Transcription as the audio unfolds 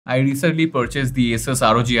I recently purchased the ASUS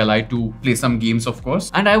ROG Li to play some games, of course,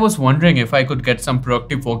 and I was wondering if I could get some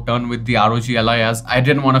productive work done with the ROG Li, as I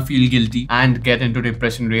didn't want to feel guilty and get into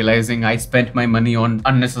depression realizing I spent my money on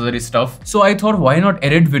unnecessary stuff. So I thought, why not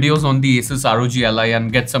edit videos on the ASUS ROG Li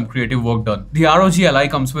and get some creative work done. The ROG Li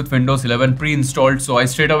comes with Windows 11 pre-installed, so I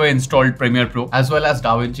straight away installed Premiere Pro as well as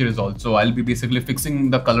DaVinci Resolve. So I'll be basically fixing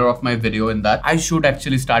the color of my video in that. I should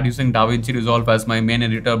actually start using DaVinci Resolve as my main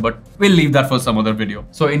editor, but we'll leave that for some other video.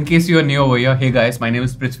 So in case you are new over here, hey guys, my name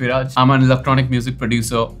is Prithviraj. I'm an electronic music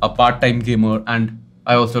producer, a part-time gamer, and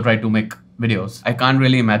I also try to make videos. I can't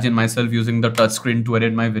really imagine myself using the touchscreen to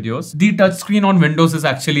edit my videos. The touchscreen on Windows is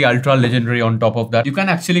actually ultra legendary. On top of that, you can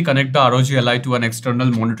actually connect the ROG Li to an external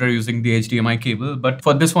monitor using the HDMI cable, but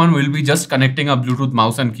for this one we'll be just connecting a Bluetooth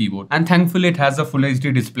mouse and keyboard. And thankfully it has a full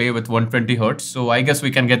HD display with 120Hz, so I guess we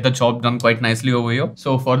can get the job done quite nicely over here.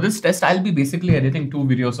 So for this test, I'll be basically editing two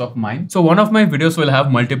videos of mine. So one of my videos will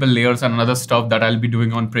have multiple layers and other stuff that I'll be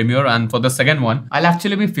doing on Premiere, and for the second one, I'll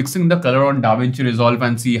actually be fixing the color on DaVinci Resolve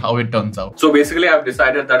and see how it turns out. So basically I've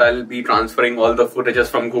decided that I'll be transferring all the footages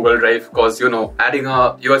from Google Drive because, you know, adding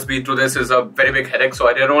a USB to this is a very big headache, so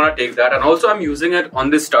I didn't want to take that. And also I'm using it on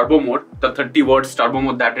this turbo mode, the 30 watts turbo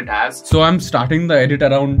mode that it has. So I'm starting the edit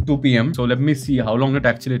around 2 PM. So let me see how long it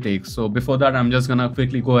actually takes. So before that, I'm just gonna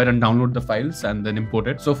quickly go ahead and download the files and then import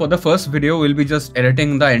it. So for the first video, we'll be just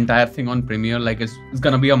editing the entire thing on Premiere, like it's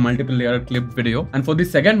gonna be a multiple layer clip video. And for the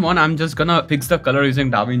second one, I'm just gonna fix the color using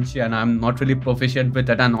DaVinci, and I'm not really proficient with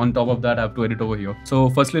it, and on top of that I have to edit over here.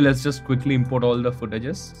 So firstly, let's just quickly import all the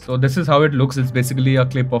footages. So this is how it looks. It's basically a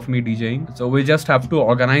clip of me DJing. So we just have to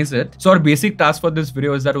organize it. So our basic task for this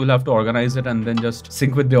video is that we'll have to organize it and then just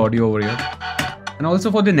sync with the audio over here. And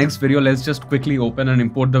also for the next video, let's just quickly open and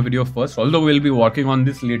import the video first. Although we'll be working on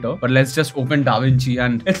this later, but let's just open DaVinci,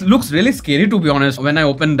 and it looks really scary, to be honest. When I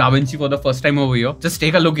opened DaVinci for the first time over here, just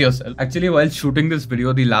take a look yourself. Actually, while shooting this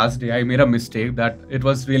video the last day, I made a mistake that it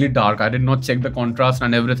was really dark. I did not check the contrast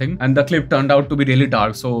and everything, and the clip turned out to be really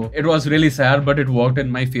dark. So it was really sad, but it worked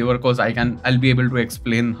in my favor because I'll be able to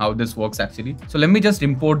explain how this works actually. So let me just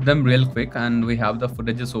import them real quick, and we have the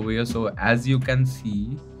footages over here. So as you can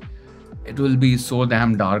see, it will be so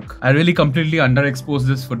damn dark. I really completely underexposed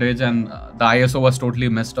this footage, and the ISO was totally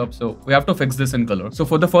messed up, so we have to fix this in color. So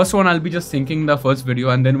for the first one, I'll be just syncing the first video,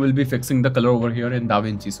 and then we'll be fixing the color over here in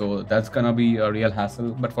DaVinci. So that's gonna be a real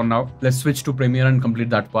hassle, but for now, let's switch to Premiere and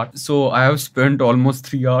complete that part. So I have spent almost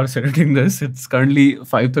 3 hours editing this. It's currently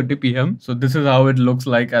 5:30 PM. So this is how it looks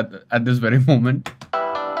like at this very moment.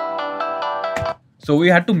 So we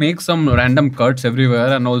had to make some random cuts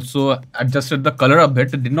everywhere and also adjusted the color a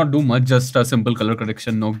bit. It did not do much, just a simple color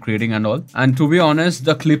correction, no grading and all. And to be honest,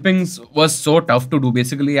 the clippings was so tough to do.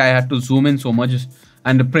 Basically, I had to zoom in so much,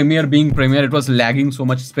 and Premiere being Premiere, it was lagging so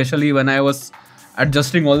much, especially when I was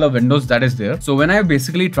adjusting all the windows that is there. So when I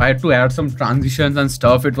basically tried to add some transitions and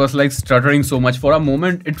stuff, it was like stuttering so much. For a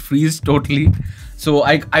moment, it freezed totally. So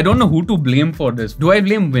I don't know who to blame for this. Do I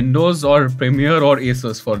blame Windows or Premiere or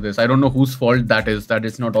ASUS for this? I don't know whose fault that is, that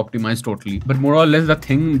it's not optimized totally. But more or less, the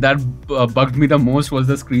thing that bugged me the most was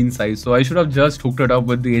the screen size. So I should have just hooked it up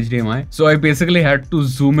with the HDMI. So I basically had to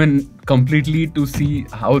zoom in completely to see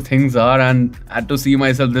how things are, and had to see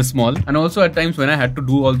myself this small. And also at times when I had to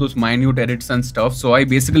do all those minute edits and stuff, so I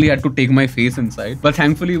basically had to take my face inside. But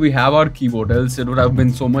thankfully we have our keyboard, else it would have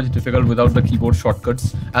been so much difficult without the keyboard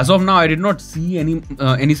shortcuts. As of now, I did not see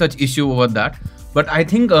any such issue over that. But I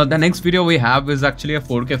think the next video we have is actually a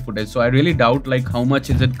 4K footage. So I really doubt like how much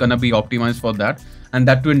is it gonna be optimized for that. And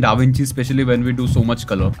that too in DaVinci, especially when we do so much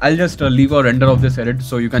color. I'll just leave a render of this edit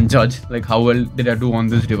so you can judge like how well did I do on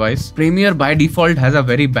this device. Premiere by default has a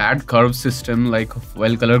very bad curve system, like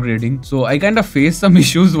while color grading. So I kind of faced some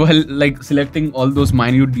issues while like selecting all those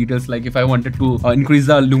minute details, like if I wanted to increase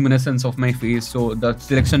the luminescence of my face. So the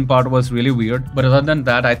selection part was really weird. But other than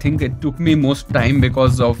that, I think it took me most time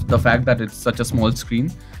because of the fact that it's such a small screen.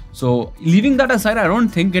 So leaving that aside, I don't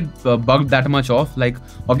think it bugged that much off. Like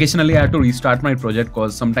occasionally I had to restart my project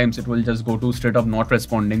because sometimes it will just go to straight up not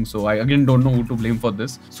responding. So I again don't know who to blame for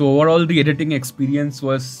this. So overall the editing experience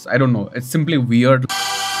was, I don't know, it's simply weird.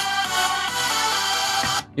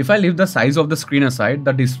 If I leave the size of the screen aside,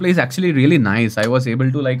 the display is actually really nice. I was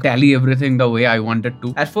able to like tally everything the way I wanted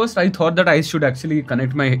to. At first I thought that I should actually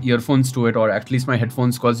connect my earphones to it, or at least my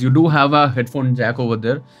headphones, because you do have a headphone jack over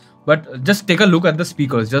there. But just take a look at the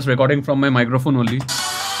speakers, just recording from my microphone only.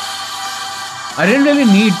 I didn't really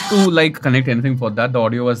need to like connect anything for that. The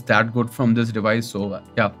audio was that good from this device. So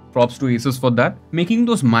yeah, props to ASUS for that. Making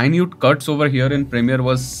those minute cuts over here in Premiere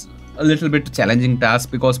was a little bit challenging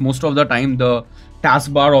task, because most of the time the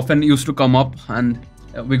taskbar often used to come up and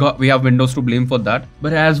we have Windows to blame for that.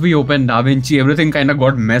 But as we opened DaVinci, everything kind of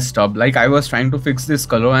got messed up. Like I was trying to fix this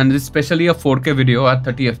color, and especially a 4K video at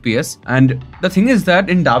 30 FPS. And the thing is that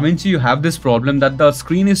in DaVinci you have this problem that the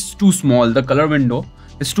screen is too small, the color window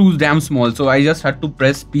is too damn small. So I just had to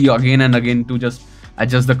press P again and again to just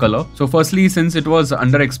adjust the color. So firstly, since it was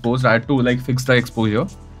underexposed, I had to like fix the exposure.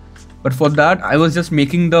 But for that, I was just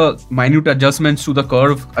making the minute adjustments to the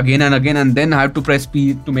curve again and again, and then I have to press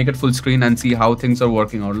P to make it full screen and see how things are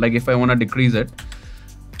working out. Like if I want to decrease it,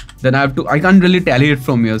 then I can't really tally it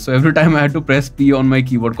from here. So every time I had to press P on my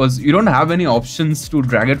keyboard, because you don't have any options to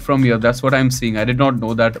drag it from here. That's what I'm seeing. I did not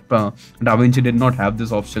know that DaVinci did not have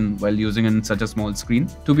this option while using in such a small screen.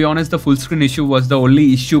 To be honest, the full screen issue was the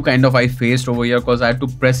only issue kind of I faced over here, because I had to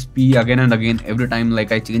press P again and again every time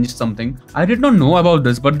like I changed something. I did not know about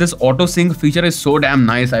this, but this auto sync feature is so damn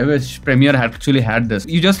nice. I wish Premiere actually had this.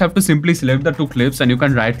 You just have to simply select the two clips and you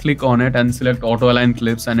can right click on it and select auto align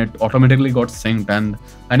clips, and it automatically got synced. And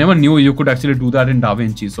I never knew you could actually do that in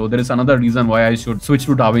DaVinci. So there is another reason why I should switch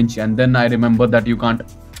to DaVinci. And then I remember that you can't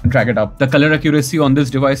drag it up. The color accuracy on this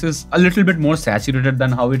device is a little bit more saturated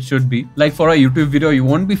than how it should be. Like for a YouTube video, you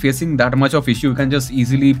won't be facing that much of issue. You can just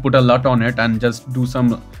easily put a LUT on it and just do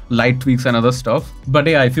some light tweaks and other stuff. But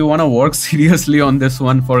yeah, if you want to work seriously on this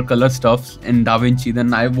one for color stuff in DaVinci,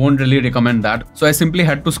 then I won't really recommend that. So I simply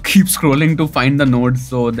had to keep scrolling to find the nodes.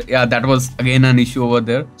 So yeah, that was again an issue over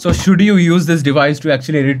there. So should you use this device to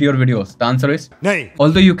actually edit your videos? The answer is no.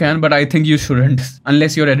 Although you can, but I think you shouldn't.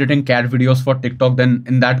 Unless you're editing cat videos for TikTok, then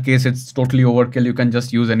in that case it's totally overkill. You can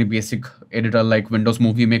just use any basic editor like Windows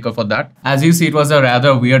Movie Maker for that. As you see, it was a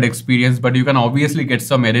rather weird experience, but you can obviously get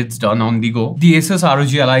some edits done on the go. The ASUS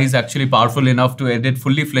ROG Ally is actually powerful enough to edit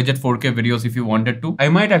fully fledged 4K videos if you wanted to. I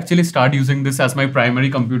might actually start using this as my primary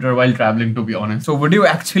computer while traveling, to be honest. So would you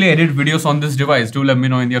actually edit videos on this device? Do let me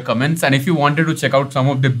know in your comments. And if you wanted to check out some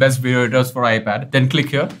of the best video editors for iPad, then click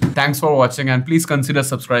here. Thanks for watching, and please consider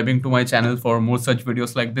subscribing to my channel for more such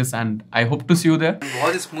videos like this, and I hope to see you there.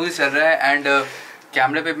 बहुत smooth चल रहा है and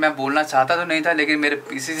कैमरे पे मैं बोलना चाहता तो नहीं था, लेकिन मेरे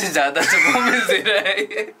पीसी से ज्यादा परफॉर्मेंस दे रहा है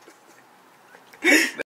ये